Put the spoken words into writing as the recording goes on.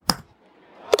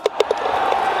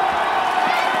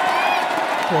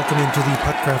Welcome into the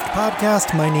Puttcraft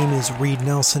Podcast. My name is Reed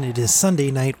Nelson. It is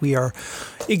Sunday night.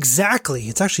 It's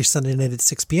actually Sunday night at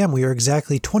 6 p.m. We are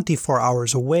exactly 24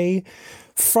 hours away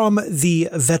from the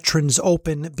Veterans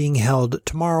Open being held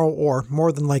tomorrow, or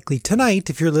more than likely tonight,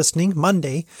 if you're listening,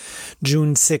 Monday,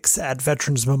 June 6th at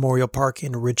Veterans Memorial Park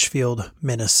in Richfield,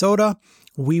 Minnesota.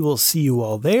 We will see you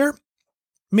all there.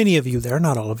 Many of you there,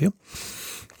 not all of you.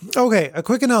 Okay, a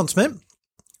quick announcement.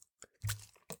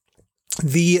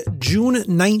 The June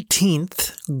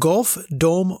 19th Golf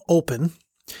Dome Open,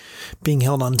 being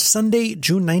held on Sunday,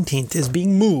 June 19th, is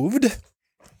being moved,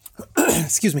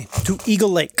 to Eagle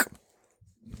Lake.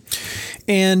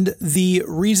 And the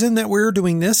reason that we're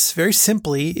doing this, very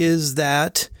simply, is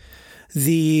that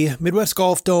the Midwest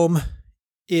Golf Dome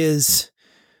is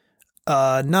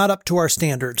not up to our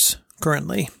standards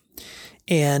currently.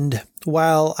 And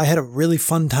while I had a really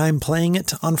fun time playing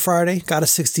it on Friday, got a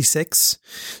 66,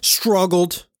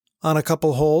 struggled on a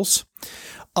couple holes,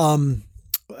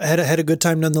 had a good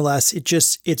time nonetheless.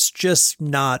 It's just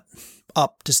not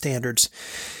up to standards.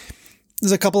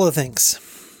 There's a couple of things.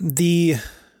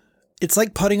 It's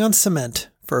like putting on cement,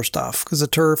 first off, because the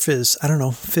turf is,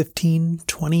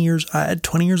 20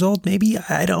 years old, maybe.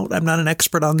 I'm not an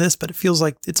expert on this, but it feels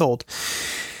like it's old.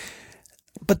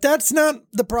 But that's not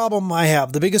the problem I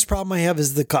have. The biggest problem I have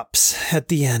is the cups at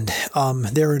the end.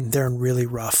 They're in really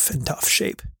rough and tough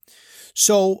shape.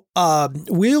 So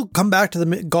we'll come back to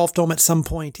the Golf Dome at some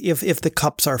point if the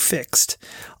cups are fixed.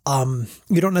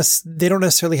 They don't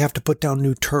necessarily have to put down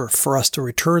new turf for us to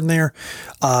return there.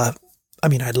 I'd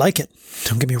like it.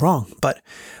 Don't get me wrong, but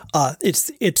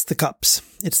it's the cups.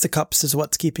 It's the cups is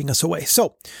what's keeping us away.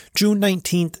 So June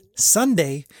 19th,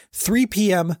 Sunday, 3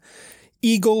 p.m.,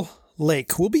 Eagle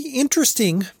Lake will be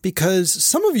interesting because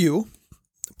some of you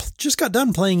just got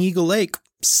done playing Eagle Lake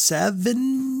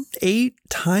 7-8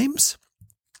 times.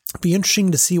 It'll be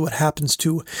interesting to see what happens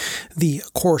to the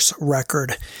course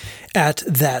record at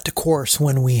that course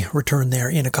when we return there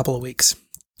in a couple of weeks.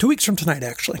 2 weeks from tonight,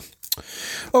 actually.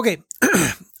 Okay.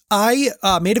 I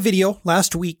made a video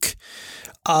last week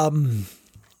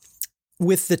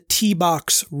with the tee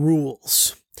box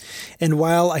rules. And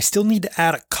while I still need to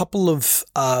add a couple of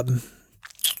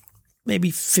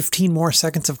maybe 15 more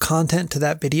seconds of content to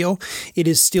that video, it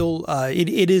is still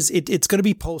it's going to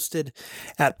be posted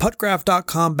at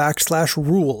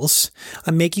puttcraft.com/rules.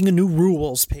 I'm making a new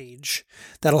rules page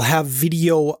that'll have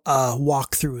video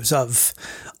walkthroughs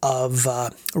of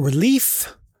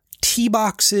relief, tee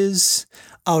boxes,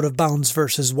 out of bounds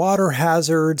versus water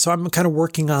hazard. So I'm kind of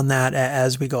working on that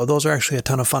as we go. Those are actually a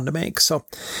ton of fun to make. So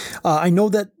I know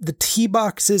that the tee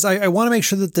boxes, I want to make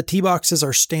sure that the tee boxes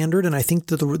are standard. And I think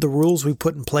that the rules we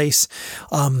put in place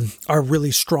are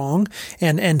really strong.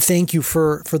 And thank you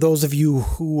for those of you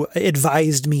who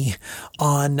advised me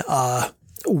on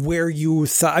where you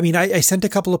thought. I sent a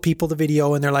couple of people the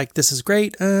video and they're like, this is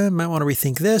great. Might want to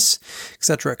rethink this, et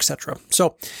cetera, et cetera.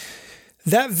 So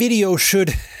that video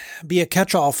should be a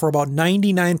catch-all for about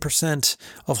 99%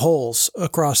 of holes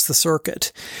across the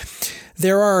circuit.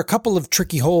 There are a couple of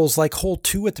tricky holes, like hole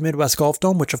 2 at the Midwest Golf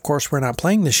Dome, which of course we're not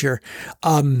playing this year.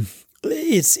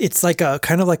 It's like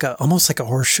almost like a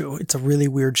horseshoe. It's a really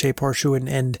weird shaped horseshoe,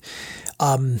 and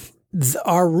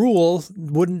our rule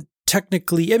wouldn't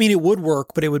technically, it would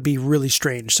work, but it would be really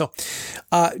strange. So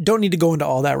don't need to go into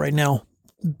all that right now.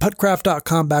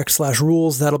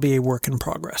 Puttcraft.com/rules. That'll be a work in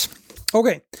progress.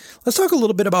 Okay, let's talk a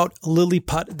little bit about Lily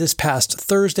Putt this past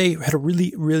Thursday. We had a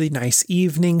really, really nice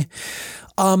evening.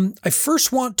 I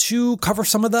first want to cover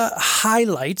some of the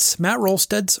highlights. Matt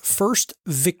Roalstad's first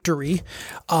victory,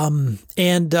 and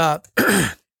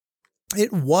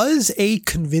it was a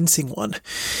convincing one.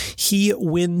 He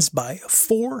wins by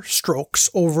 4 strokes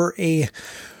over a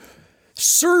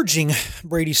surging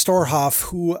Brady Storhoff,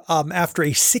 who after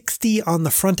a 60 on the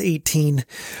front 18,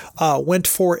 went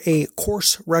for a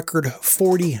course record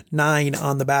 49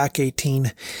 on the back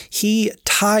 18. He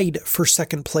tied for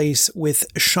second place with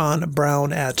Sean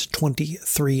Brown at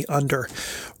 23 under.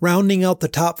 Rounding out the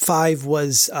top 5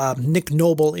 was Nick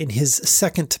Noble in his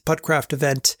second Puttcraft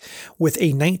event with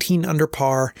a 19 under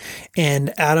par,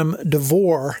 and Adam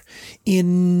DeVore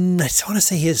in, I want to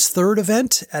say, his third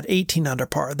event at 18 under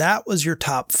par. That was your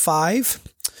top 5.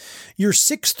 Your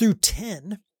 6 through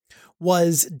 10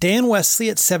 was Dan Wesley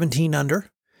at 17 under,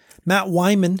 Matt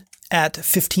Wyman at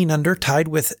 15 under, tied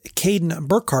with Caden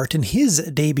Burkhart in his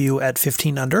debut at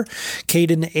 15 under.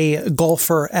 Caden, a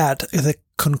golfer at the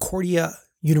Concordia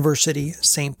University,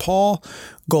 St. Paul.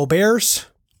 Go Bears.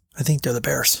 I think they're the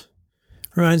Bears.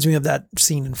 Reminds me of that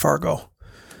scene in Fargo.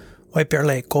 White Bear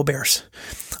Lake, go Bears.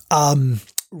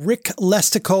 Rick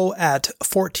Lestico at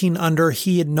 14 under.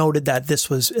 He had noted that this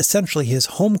was essentially his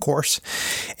home course.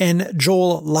 And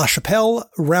Joel LaChapelle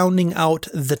rounding out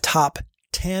the top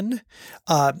 10.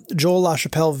 Joel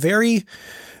LaChapelle, very,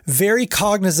 very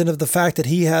cognizant of the fact that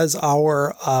he has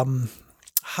our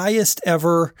highest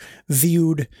ever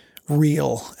viewed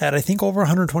reel at, I think, over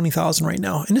 120,000 right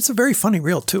now. And it's a very funny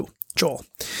reel too, Joel.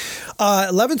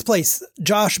 11th place,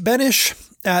 Josh Benish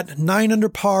at 9 under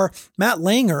par. Matt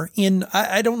Langer in,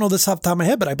 I don't know this off the top of my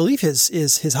head, but I believe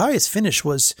his highest finish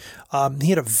was, he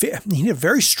had a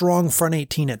very strong front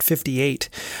 18 at 58,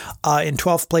 in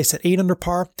 12th place at 8 under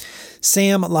par.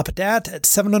 Sam Lapadat at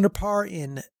 7 under par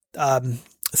in,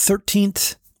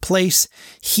 13th place.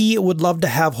 He would love to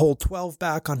have hole 12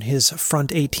 back on his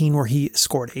front 18 where he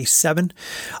scored a 7.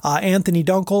 Anthony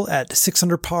Dunkel at 6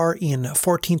 under par in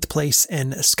 14th place,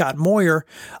 and Scott Moyer,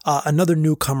 another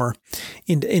newcomer,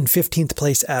 in 15th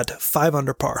place at 5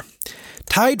 under par.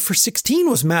 Tied for 16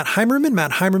 was Matt Heimerman.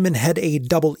 Matt Heimerman had a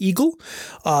double eagle,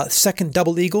 second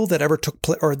double eagle that ever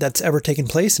that's ever taken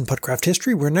place in Putcraft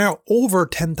history. We're now over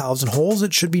 10,000 holes,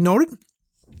 it should be noted.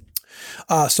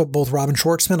 So both Robin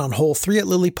Schwartzman on hole 3 at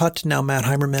Lilliput, now Matt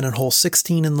Heimerman on hole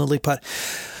 16 in Lilliput.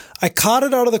 I caught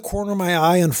it out of the corner of my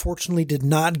eye. Unfortunately, did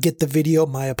not get the video.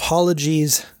 My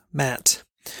apologies, Matt.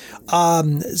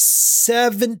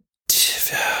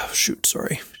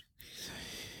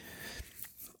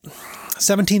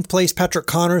 17th place, Patrick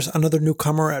Connors, another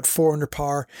newcomer at 4 under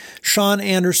par. Sean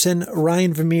Anderson,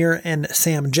 Ryan Vermeer, and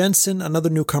Sam Jensen,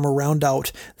 another newcomer, round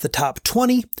out the top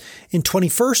 20. In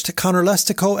 21st, Connor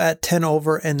Lestico at 10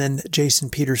 over, and then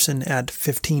Jason Peterson at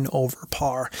 15 over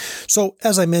par. So,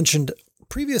 as I mentioned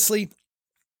previously,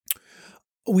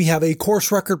 we have a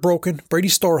course record broken, Brady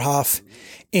Storhoff,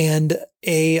 and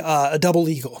a double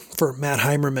eagle for Matt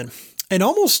Heimerman. And we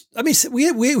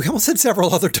almost had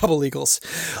several other double eagles.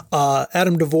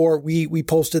 Adam DeVore, we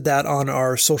posted that on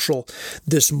our social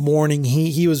this morning.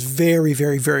 He was very,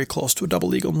 very, very close to a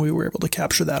double eagle, and we were able to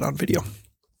capture that on video.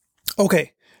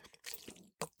 Okay.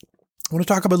 I want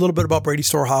to talk a little bit about Brady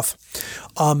Storhoff.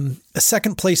 A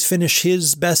second place finish,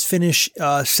 his best finish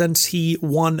since he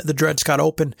won the Dred Scott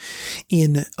Open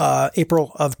in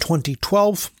April of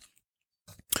 2012.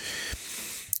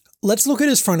 Let's look at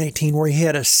his front 18 where he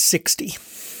had a 60.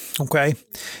 Okay.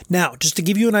 Now, just to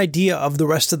give you an idea of the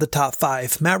rest of the top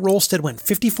 5, Matt Roalstad went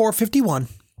 54-51.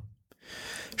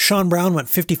 Sean Brown went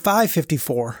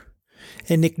 55-54.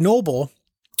 And Nick Noble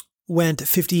went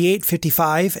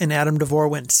 58-55. And Adam DeVore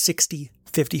went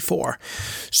 60-54.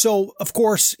 So, of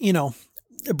course,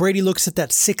 Brady looks at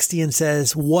that 60 and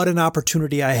says, what an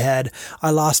opportunity I had. I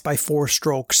lost by 4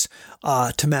 strokes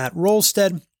to Matt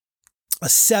Roalstad. A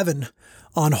 7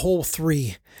 on hole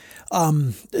 3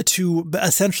 to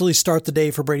essentially start the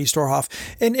day for Brady Storhoff.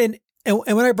 And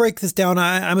when I break this down,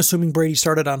 I'm assuming Brady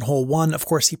started on hole 1. Of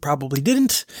course, he probably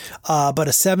didn't. But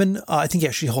a 7, I think he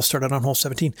actually started on hole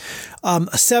 17.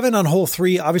 A 7 on hole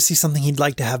 3, obviously something he'd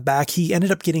like to have back. He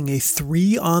ended up getting a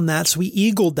 3 on that, so he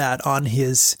eagled that on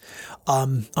his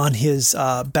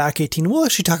back 18. We'll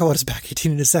actually talk about his back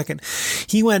 18 in a second.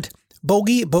 He went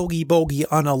bogey, bogey, bogey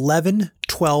on 11,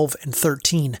 12, and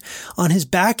 13. On his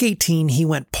back 18, he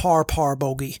went par, par,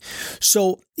 bogey.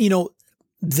 So,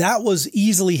 that was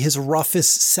easily his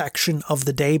roughest section of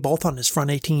the day, both on his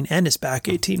front 18 and his back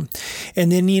 18.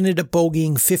 And then he ended up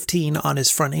bogeying 15 on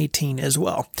his front 18 as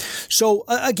well. So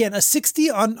again, a 60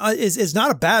 is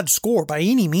not a bad score by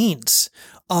any means.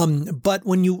 But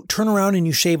when you turn around and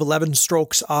you shave 11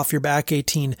 strokes off your back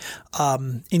 18,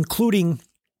 including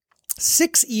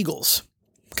 6 eagles.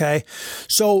 Okay.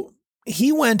 So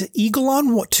he went eagle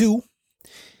on 2.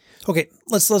 Okay.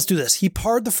 Let's do this. He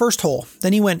parred the first hole.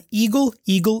 Then he went eagle,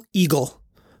 eagle, eagle,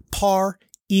 par,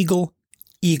 eagle,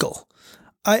 eagle.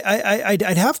 I'd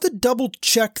have to double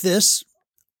check this.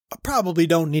 I probably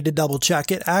don't need to double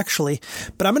check it actually,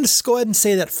 but I'm going to go ahead and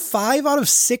say that 5 out of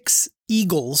 6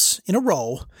 eagles in a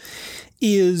row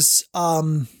is,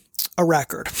 a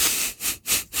record.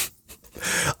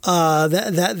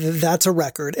 That's a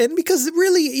record. And because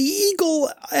really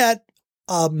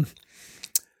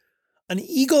an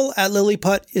eagle at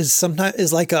Lilliput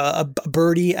is like a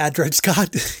birdie at Dred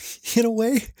Scott in a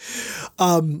way.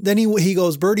 Then he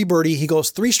goes birdie, birdie. He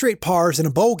goes 3 straight pars and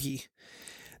a bogey.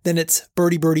 Then it's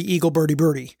birdie, birdie, eagle, birdie,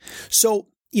 birdie. So,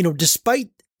 despite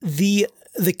the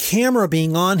camera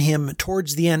being on him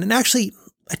towards the end, and actually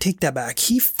I take that back.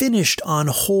 He finished on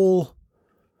hole,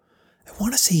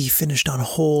 God,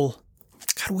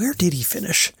 where did he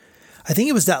finish? I I think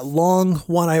it was that long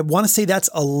one. I want to say that's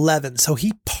 11. So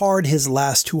he parred his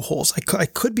last 2 holes. I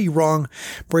could be wrong,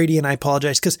 Brady, and I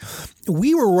apologize because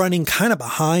we were running kind of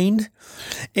behind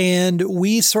and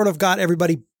we sort of got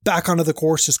everybody back onto the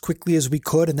course as quickly as we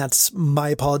could. And that's my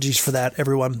apologies for that,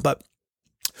 everyone. But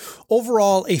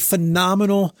overall, a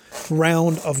phenomenal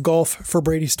round of golf for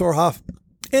Brady Storhoff.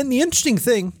 And the interesting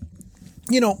thing,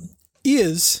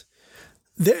 is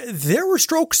there were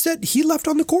strokes that he left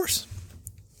on the course,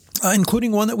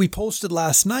 including one that we posted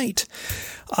last night.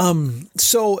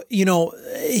 So,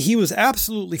 he was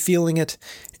absolutely feeling it,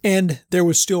 and there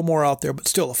was still more out there, but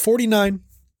still a 49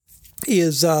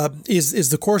 is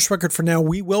the course record for now.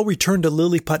 We will return to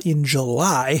Lily Putt in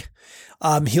July.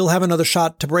 He'll have another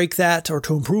shot to break that or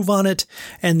to improve on it,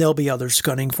 and there'll be others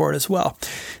gunning for it as well.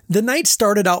 The night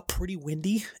started out pretty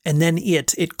windy, and then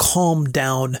it calmed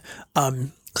down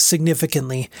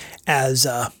significantly as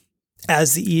the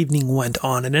evening went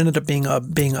on. It ended up being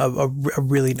a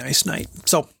really nice night.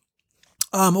 So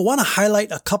I want to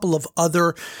highlight a couple of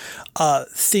other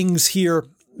things here.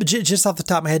 Just off the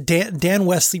top of my head, Dan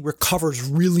Wesley recovers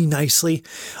really nicely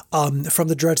from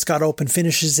the Dred Scott Open,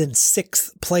 finishes in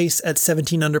 6th place at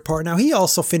 17 under par. Now, he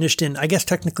also finished in, I guess,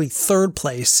 technically 3rd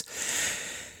place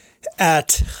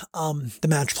at the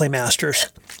Match Play Masters.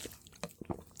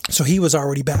 So he was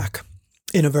already back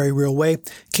in a very real way.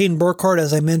 Caden Burkhardt,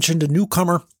 as I mentioned, a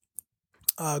newcomer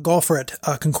golfer at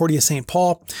Concordia St.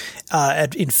 Paul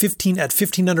at 15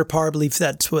 under par. I believe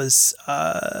that was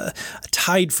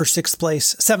tied for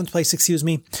 7th place, excuse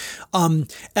me.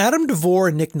 Adam DeVore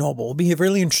and Nick Noble will be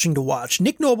really interesting to watch.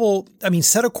 Nick Noble,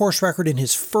 set a course record in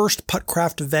his first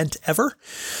Puttcraft event ever.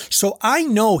 So I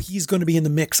know he's going to be in the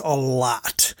mix a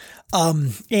lot.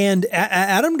 And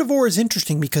Adam DeVore is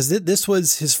interesting because this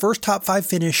was his first top 5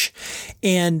 finish,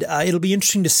 and it'll be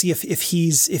interesting to see if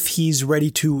he's ready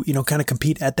to kind of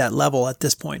compete at that level at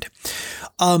this point.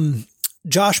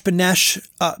 Josh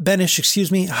Benish,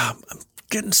 excuse me. I'm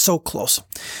getting so close.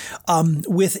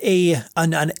 With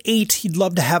an 8, he'd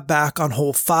love to have back on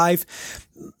hole 5.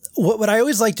 What I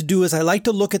always like to do is I like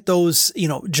to look at those,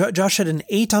 Josh had an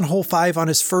 8 on hole 5 on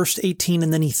his first 18,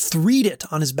 and then he 3'd it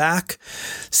on his back.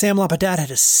 Sam Lapadat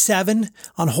had a 7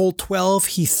 on hole 12.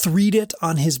 He 3'd it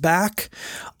on his back.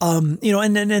 And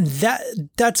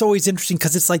that's always interesting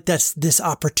because it's like that's this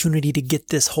opportunity to get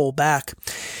this hole back.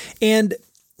 And,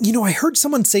 I heard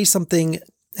someone say something,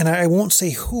 and I won't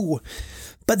say who,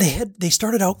 but they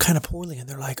started out kind of poorly, and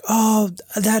they're like, "Oh,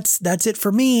 that's it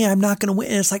for me. I'm not going to win."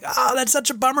 And it's like, "Oh, that's such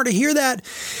a bummer to hear that."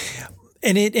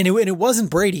 And it wasn't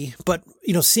Brady, but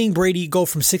seeing Brady go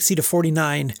from 60 to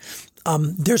 49,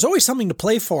 there's always something to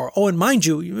play for. Oh, and mind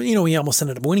you, he almost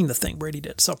ended up winning the thing. Brady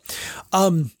did. So,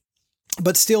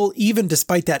 but still, even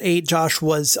despite that 8, Josh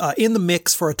was in the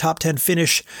mix for a top 10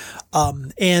 finish,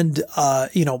 and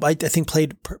I think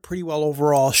played pretty well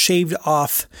overall. Shaved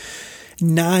off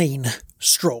 9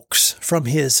 strokes from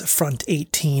his front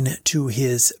 18 to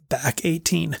his back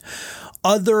 18.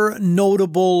 Other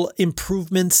notable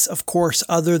improvements, of course,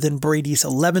 other than Brady's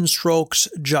 11 strokes,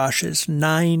 Josh's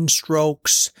 9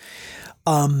 strokes.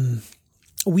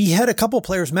 We had a couple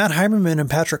players, Matt Heimerman and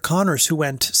Patrick Connors, who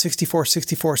went 64,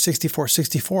 64, 64,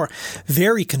 64.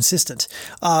 Very consistent.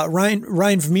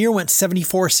 Ryan Vermeer went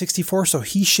 74, 64, so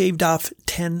he shaved off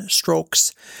 10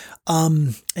 strokes.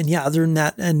 And yeah, other than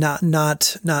that, and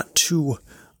not too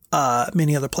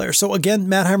many other players. So again,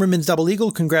 Matt Heimerman's double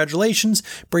eagle, congratulations.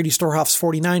 Brady Storhoff's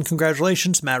 49,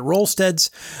 congratulations. Matt Roalstad's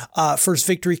first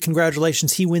victory,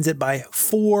 congratulations. He wins it by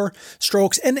 4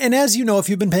 strokes. And as you know, if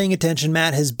you've been paying attention,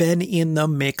 Matt has been in the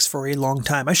mix for a long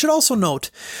time. I should also note,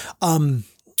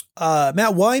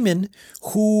 Matt Wyman,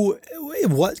 who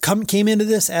came into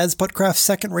this as Puttcraft's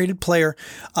second-rated player,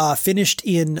 finished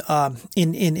in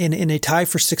a tie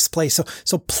for 6th place.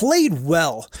 So played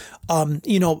well.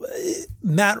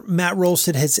 Matt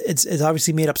Roalstad has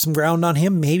obviously made up some ground on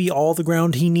him. Maybe all the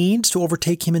ground he needs to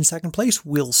overtake him in 2nd place.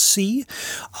 We'll see.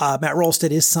 Matt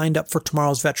Roalstad is signed up for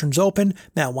tomorrow's Veterans Open.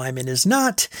 Matt Wyman is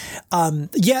not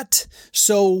yet.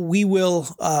 So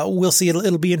we'll see.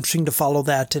 It'll be interesting to follow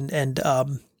that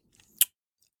and.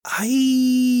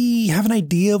 I have an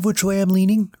idea of which way I'm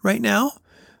leaning right now,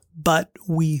 but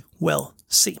we will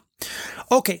see.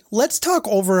 Okay, let's talk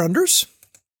over-unders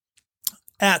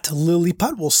at Lily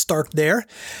Putt. We'll start there.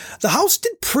 The house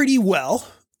did pretty well.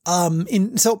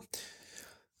 So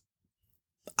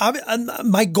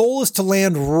my goal is to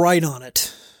land right on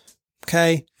it.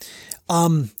 Okay.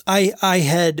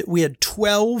 We had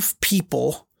 12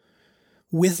 people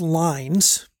with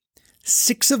lines.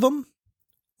 6 of them,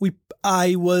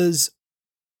 I went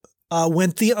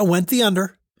the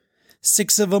under.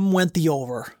 6 of them went the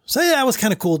over. So yeah, that was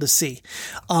kind of cool to see.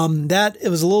 It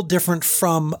was a little different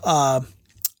from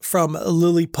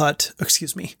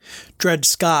Dred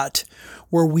Scott,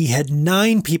 where we had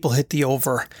 9 people hit the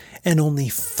over and only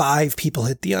 5 people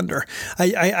hit the under.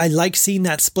 I like seeing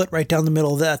that split right down the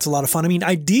middle. That's a lot of fun. I mean,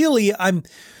 ideally,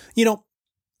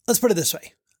 let's put it this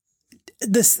way.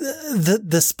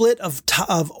 The split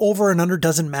of over and under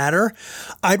doesn't matter.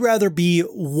 I'd rather be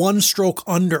 1 stroke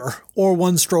under or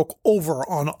 1 stroke over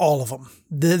on all of them.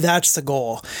 That's the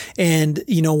goal. And,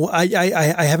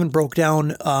 I haven't broke down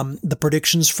the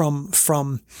predictions from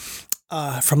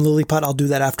Lilliput. I'll do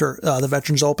that after the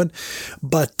Veterans Open,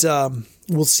 but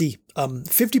we'll see.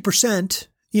 50%.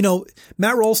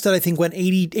 Matt Roalstad, I think, went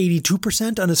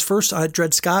 82% on his first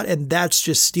Dred Scott, and that's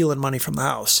just stealing money from the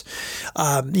house.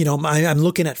 I'm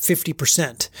looking at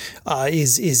 50%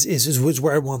 is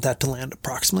where I want that to land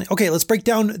approximately. Okay, let's break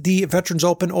down the Veterans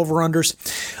Open over-unders.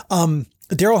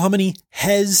 Daryl Humney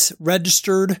has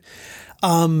registered.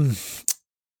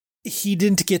 He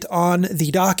didn't get on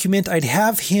the document. I'd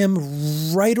have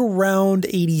him right around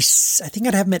 80. I think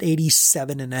I'd have him at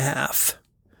 87.5.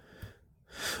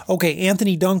 Okay,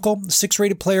 Anthony Dunkel,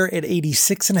 6-rated player at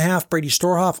 86.5. Brady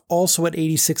Storhoff also at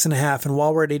 86.5. And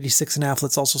while we're at 86.5,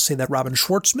 let's also say that Robin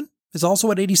Schwartzman is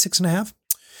also at 86.5.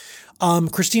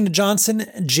 Christina Johnson,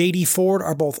 JD Ford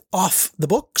are both off the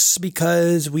books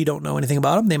because we don't know anything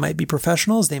about them. They might be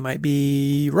professionals. They might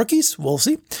be rookies. We'll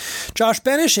see. Josh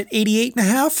Benish at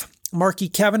 88.5. Marky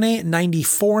Kavanagh at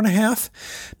 94.5.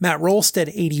 Matt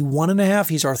Roalstad, 81.5.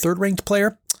 He's our 3rd-ranked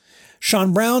player.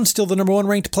 Sean Brown, still the number 1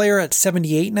 ranked player at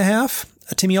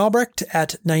 78.5. Timmy Albrecht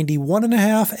at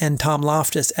 91.5. And Tom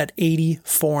Loftus at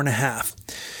 84.5.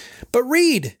 But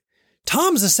Reed,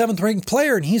 Tom's the 7th ranked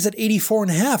player and he's at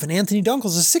 84.5. And Anthony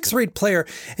Dunkel's a 6th ranked player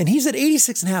and he's at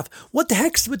 86.5. What the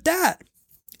heck's with that?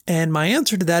 And my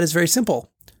answer to that is very simple.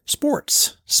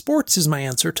 Sports. Sports is my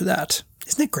answer to that.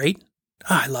 Isn't it great?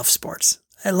 I love sports.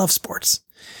 I love sports.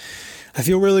 I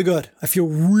feel really good. I feel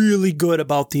really good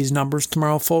about these numbers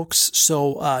tomorrow, folks.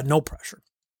 So no pressure.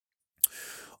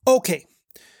 Okay.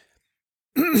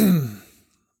 I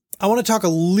want to talk a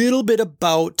little bit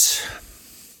about,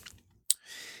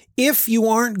 if you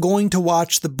aren't going to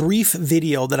watch the brief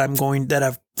video that I've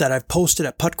posted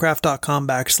at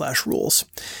puttcraft.com/rules.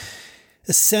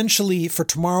 Essentially, for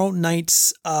tomorrow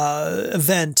night's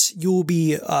event, you will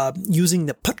be using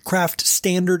the Puttcraft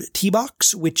Standard Tee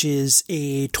Box, which is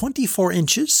a 24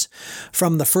 inches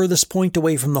from the furthest point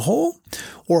away from the hole,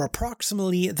 or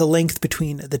approximately the length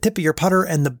between the tip of your putter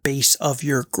and the base of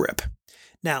your grip.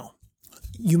 Now,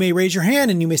 you may raise your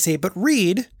hand and you may say, but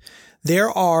Reed,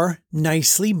 there are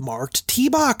nicely marked tee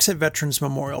box at Veterans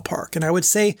Memorial Park. And I would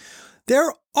say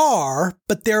there are,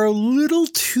 but they're a little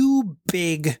too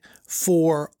big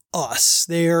for us.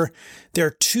 They're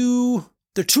too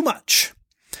much.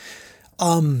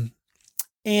 And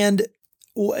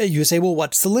you say, well,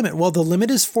 what's the limit? Well, the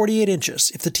limit is 48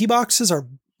 inches. If the tee boxes are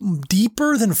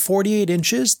deeper than 48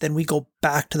 inches, then we go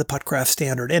back to the Puttcraft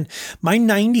Standard. And my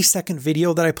 90-second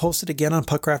video that I posted again on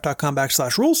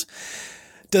puttcraft.com/rules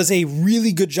does a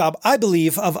really good job, I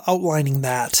believe, of outlining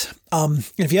that. And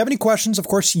if you have any questions, of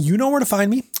course, you know where to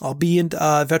find me. I'll be in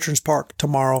Veterans Park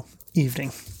tomorrow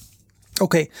evening.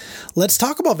 Okay, let's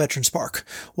talk about Veterans Park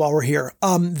while we're here.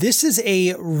 This is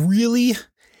a really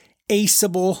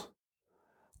aceable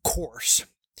course.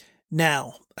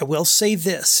 Now, I will say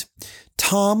this.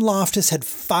 Tom Loftus had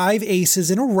 5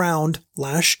 aces in a round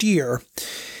last year,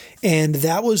 and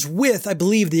that was with, I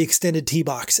believe, the extended tee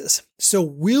boxes. So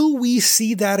will we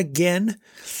see that again?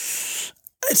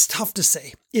 It's tough to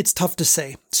say.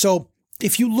 So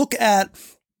if you look at,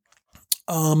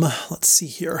 let's see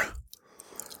here.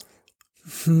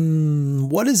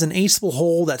 What is an aceable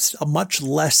hole that's a much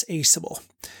less aceable?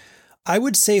 I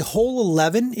would say hole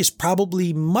 11 is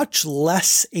probably much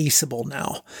less aceable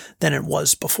now than it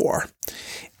was before.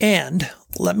 And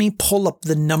let me pull up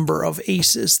the number of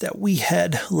aces that we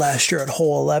had last year at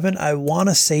hole 11. I want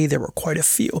to say there were quite a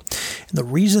few. And the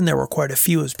reason there were quite a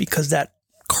few is because that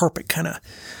carpet kind of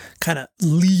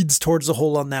leads towards the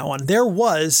hole on that one. There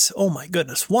was, oh my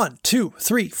goodness, 1, 2,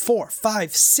 3, 4,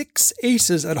 5, 6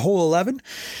 aces at hole 11.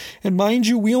 And mind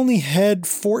you, we only had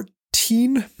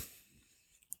 14.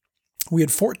 We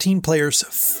had 14 players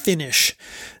finish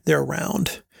their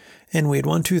round. And we had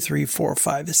 1, 2, 3, 4,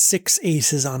 5, 6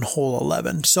 aces on hole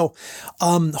 11. So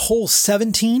hole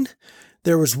 17,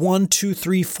 there was 1, 2,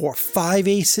 3, 4, 5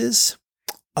 aces.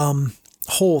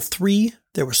 Hole 3,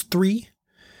 there was 3.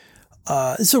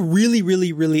 It's a really,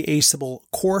 really, really aceable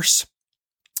course.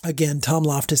 Again, Tom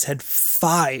Loftus had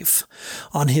 5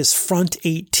 on his front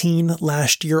 18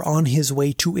 last year on his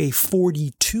way to a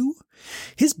 42.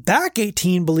 His back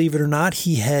 18, believe it or not,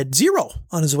 he had 0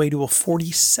 on his way to a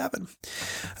 47.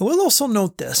 I will also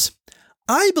note this.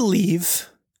 I believe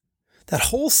that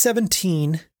hole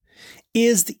 17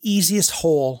 is the easiest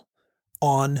hole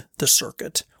on the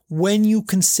circuit when you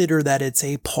consider that it's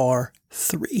a par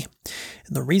 3.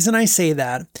 And the reason I say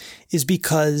that is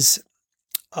because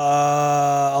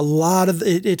a lot of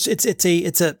it's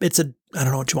a I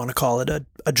don't know what you want to call it, a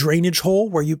drainage hole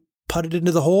where you put it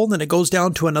into the hole and then it goes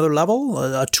down to another level,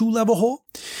 a 2-level hole.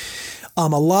 A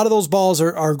lot of those balls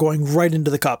are going right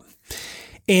into the cup,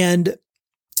 and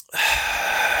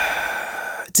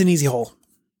it's an easy hole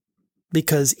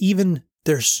because even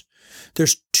there's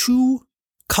 2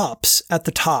 cups at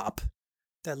the top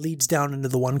that leads down into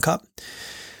the 1 cup.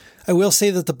 I will say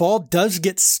that the ball does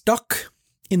get stuck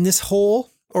in this hole,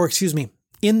 or excuse me,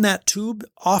 in that tube.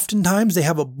 Oftentimes they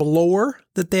have a blower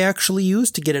that they actually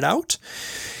use to get it out.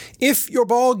 If your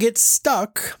ball gets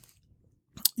stuck,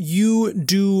 you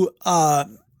don't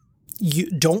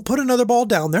put another ball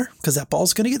down there because that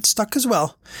ball's going to get stuck as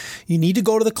well. You need to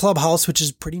go to the clubhouse, which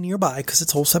is pretty nearby because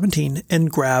it's hole 17, and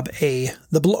grab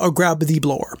the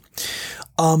blower.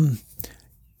 And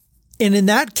in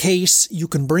that case, you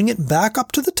can bring it back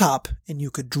up to the top and you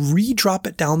could re-drop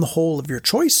it down the hole of your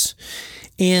choice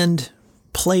and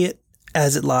play it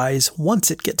as it lies once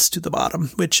it gets to the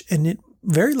bottom, and it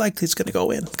very likely is going to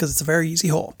go in because it's a very easy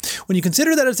hole. When you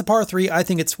consider that it's a par 3, I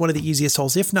think it's one of the easiest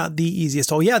holes, if not the easiest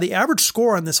hole. Yeah, the average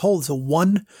score on this hole is a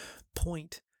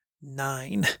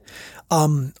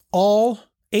 1.9. All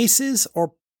aces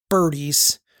or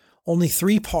birdies, only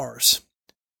 3 pars.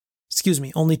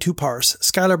 Only 2 pars.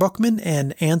 Skylar Buckman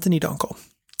and Anthony Dunkel.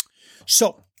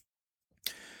 So,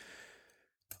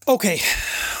 okay.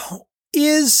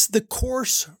 Is the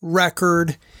course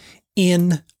record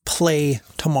in play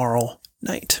tomorrow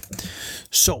night?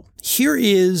 So, here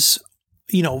is,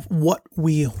 what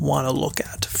we want to look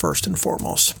at first and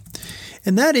foremost.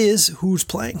 And that is who's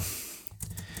playing.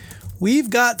 We've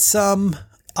got some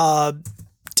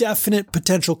definite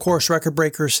potential course record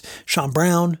breakers. Sean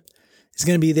Brown is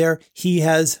going to be there. He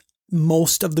has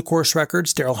most of the course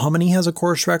records. Daryl Humney has a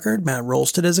course record. Matt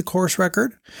Roalstad has a course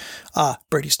record.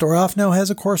 Brady Storhoff now has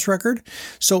a course record.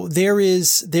 So there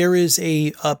is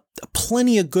a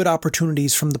plenty of good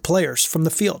opportunities from the players, from the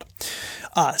field.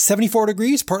 74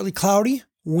 degrees, partly cloudy.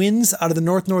 Winds out of the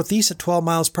north-northeast at 12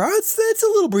 miles per hour. It's a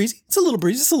little breezy. It's a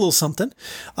little something.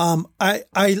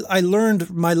 I learned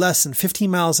my lesson.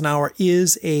 15 miles an hour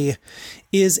is a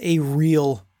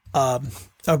real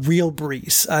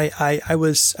breeze. I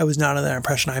was not under that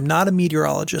impression. I'm not a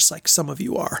meteorologist like some of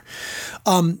you are.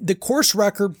 The course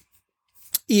record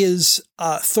is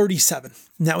 37,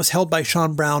 and that was held by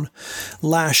Sean Brown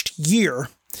last year.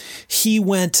 He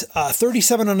went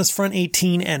 37 on his front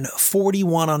 18 and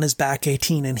 41 on his back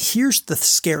 18. And here's the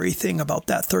scary thing about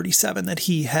that 37 that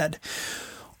he had.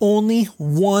 Only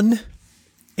 1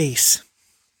 ace.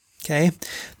 Okay.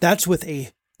 That's with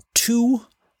a 2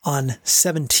 on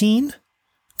 17.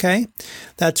 Okay.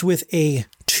 That's with a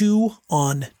 2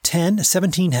 on 10.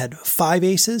 17 had 5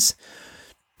 aces.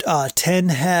 10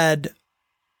 had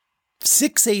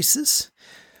 6 aces.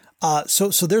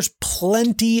 So there's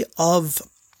plenty of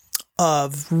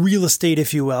real estate,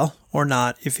 if you will, or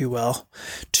not, if you will,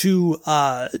 to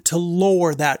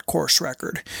lower that course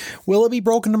record. Will it be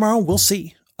broken tomorrow? We'll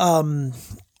see. I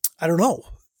don't know.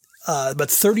 But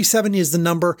 37 is the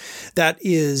number that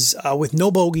is with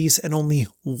no bogeys and only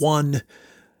 1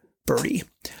 birdie.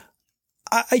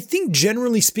 I think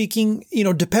generally speaking,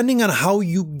 depending on how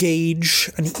you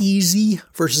gauge an easy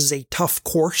versus a tough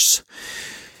course,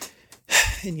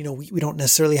 and, we don't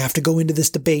necessarily have to go into this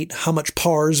debate how much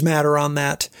pars matter on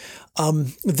that.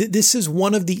 This is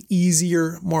one of the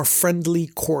easier, more friendly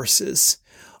courses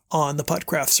on the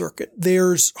Puttcraft circuit.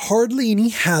 There's hardly any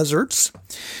hazards.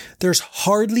 There's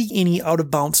hardly any out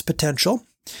of bounds potential.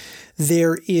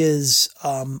 There is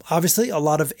obviously a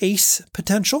lot of ace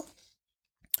potential.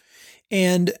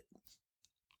 And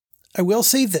I will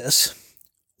say this.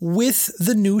 With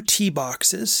the new tee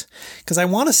boxes, because I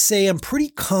want to say I'm pretty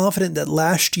confident that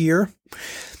last year,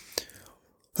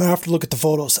 I have to look at the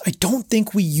photos. I don't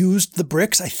think we used the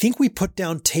bricks. I think we put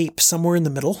down tape somewhere in the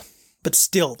middle, but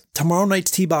still, tomorrow night's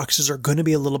tee boxes are going to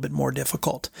be a little bit more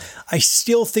difficult. I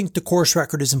still think the course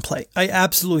record is in play. I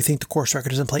absolutely think the course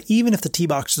record is in play, even if the tee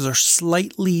boxes are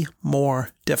slightly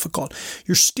more difficult.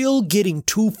 You're still getting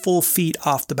 2 full feet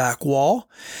off the back wall,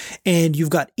 and you've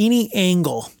got any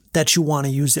angle that you want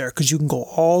to use there, because you can go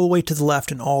all the way to the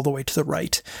left and all the way to the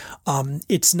right.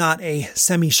 It's not a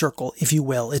semicircle, if you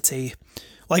will.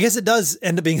 Well, I guess it does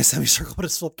end up being a semicircle, but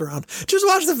it's flipped around. Just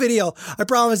watch the video. I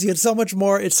promise you, it's so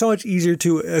much easier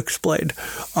to explain,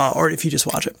 or if you just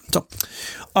watch it. So,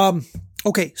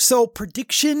 okay. So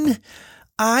prediction,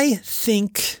 I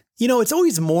think, it's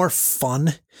always more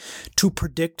fun to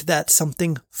predict that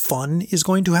something fun is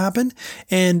going to happen.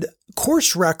 And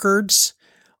course records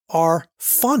are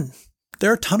fun.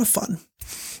 They're a ton of fun.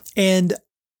 And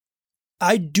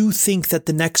I do think that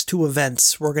the next two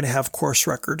events, we're going to have course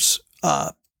records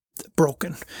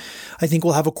broken. I think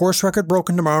we'll have a course record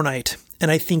broken tomorrow night.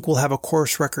 And I think we'll have a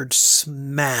course record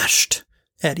smashed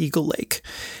at Eagle Lake.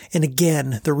 And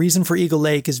again, the reason for Eagle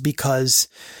Lake is because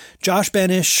Josh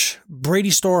Benish,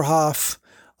 Brady Storhoff,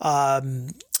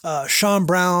 Sean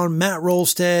Brown, Matt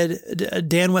Roalstad,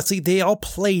 Dan Wesley, they all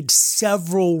played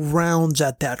several rounds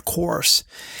at that course,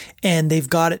 and they've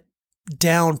got it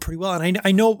down pretty well. And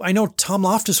I know Tom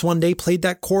Loftus one day played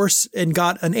that course and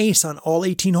got an ace on all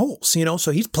 18 holes,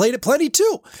 so he's played it plenty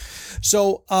too.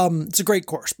 So, it's a great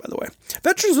course, by the way.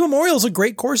 Veterans Memorial is a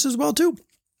great course as well too.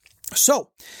 So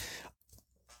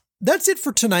that's it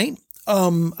for tonight.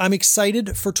 I'm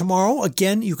excited for tomorrow.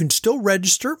 Again, you can still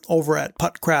register over at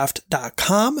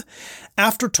puttcraft.com.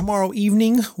 After tomorrow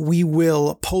evening, we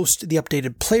will post the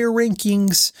updated player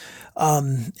rankings,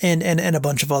 and a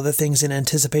bunch of other things in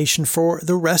anticipation for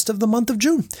the rest of the month of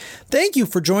June. Thank you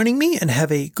for joining me, and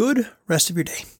have a good rest of your day.